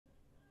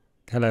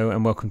Hello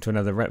and welcome to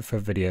another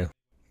Retfurb video.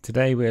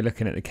 Today we are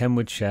looking at the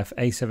Kenwood Chef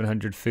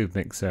A700 food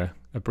mixer,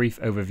 a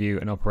brief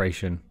overview and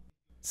operation.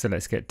 So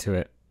let's get to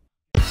it.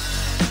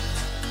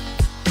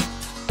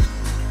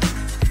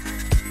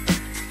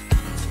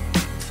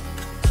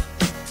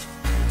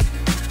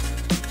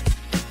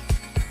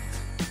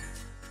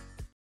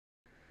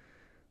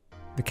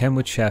 The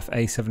Kenwood Chef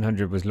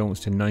A700 was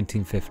launched in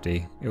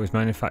 1950. It was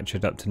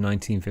manufactured up to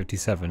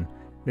 1957.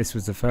 This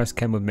was the first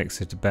Kenwood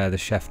mixer to bear the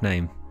Chef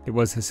name. It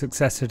was a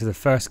successor to the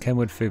first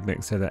Kenwood food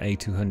mixer, the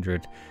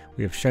A200.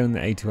 We have shown the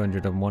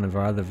A200 on one of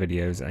our other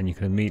videos and you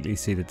can immediately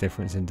see the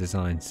difference in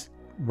designs.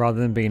 Rather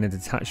than being a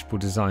detachable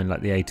design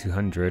like the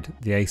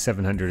A200, the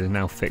A700 is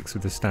now fixed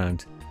with a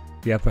stand.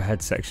 The upper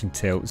head section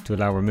tilts to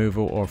allow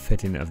removal or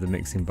fitting of the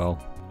mixing bowl.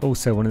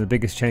 Also, one of the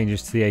biggest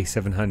changes to the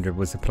A700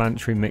 was the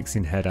planetary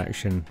mixing head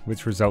action,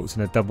 which results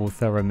in a double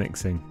thorough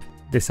mixing.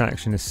 This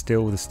action is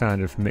still the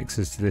standard for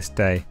mixers to this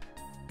day.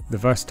 The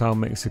versatile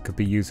mixer could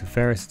be used with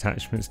various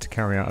attachments to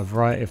carry out a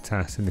variety of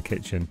tasks in the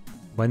kitchen.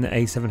 When the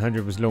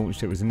A700 was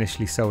launched, it was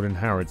initially sold in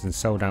Harrods and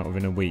sold out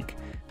within a week.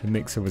 The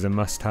mixer was a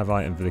must-have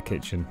item for the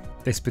kitchen.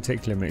 This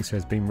particular mixer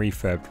has been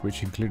refurbed,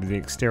 which included the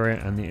exterior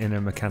and the inner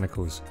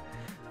mechanicals.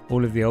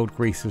 All of the old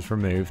grease was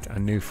removed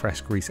and new fresh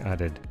grease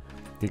added.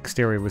 The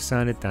exterior was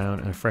sanded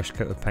down and a fresh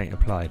coat of paint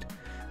applied.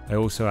 I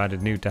also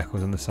added new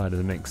decals on the side of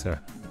the mixer.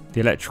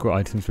 The electrical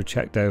items were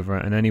checked over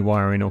and any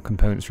wiring or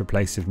components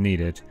replaced if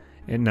needed.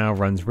 It now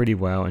runs really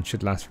well and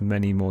should last for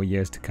many more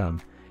years to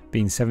come.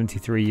 Being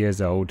 73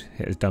 years old,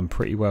 it has done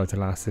pretty well to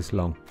last this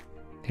long.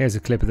 Here's a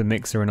clip of the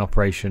mixer in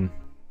operation.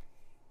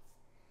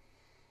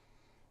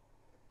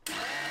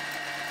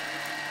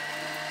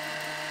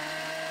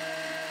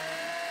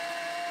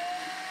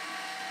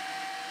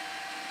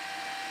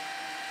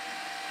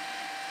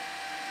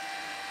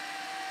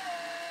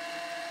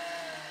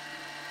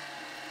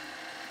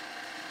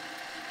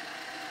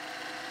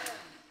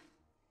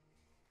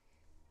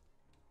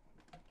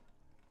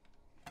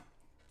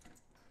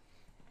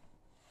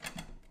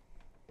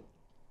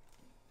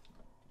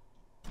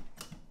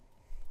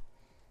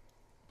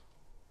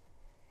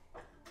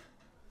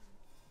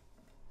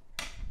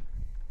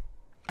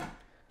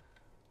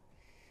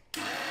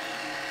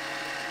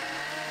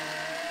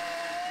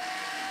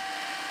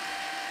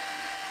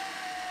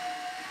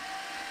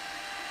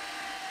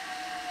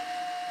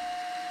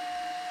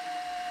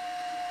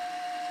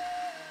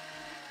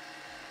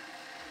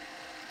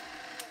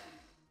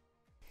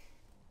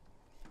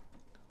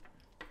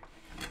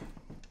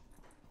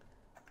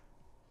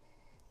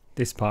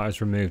 This part is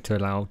removed to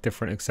allow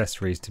different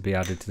accessories to be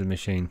added to the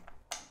machine.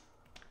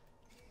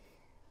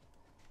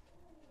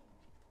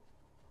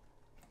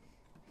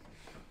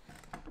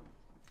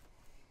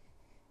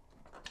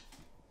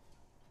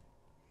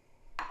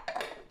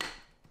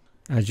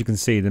 As you can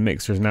see, the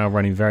mixer is now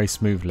running very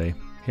smoothly.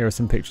 Here are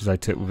some pictures I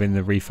took within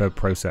the refurb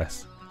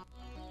process.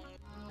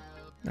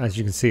 As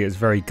you can see, it's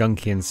very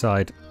gunky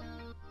inside.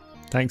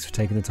 Thanks for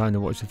taking the time to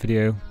watch the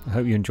video. I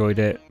hope you enjoyed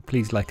it.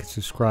 Please like and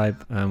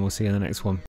subscribe and we'll see you in the next one.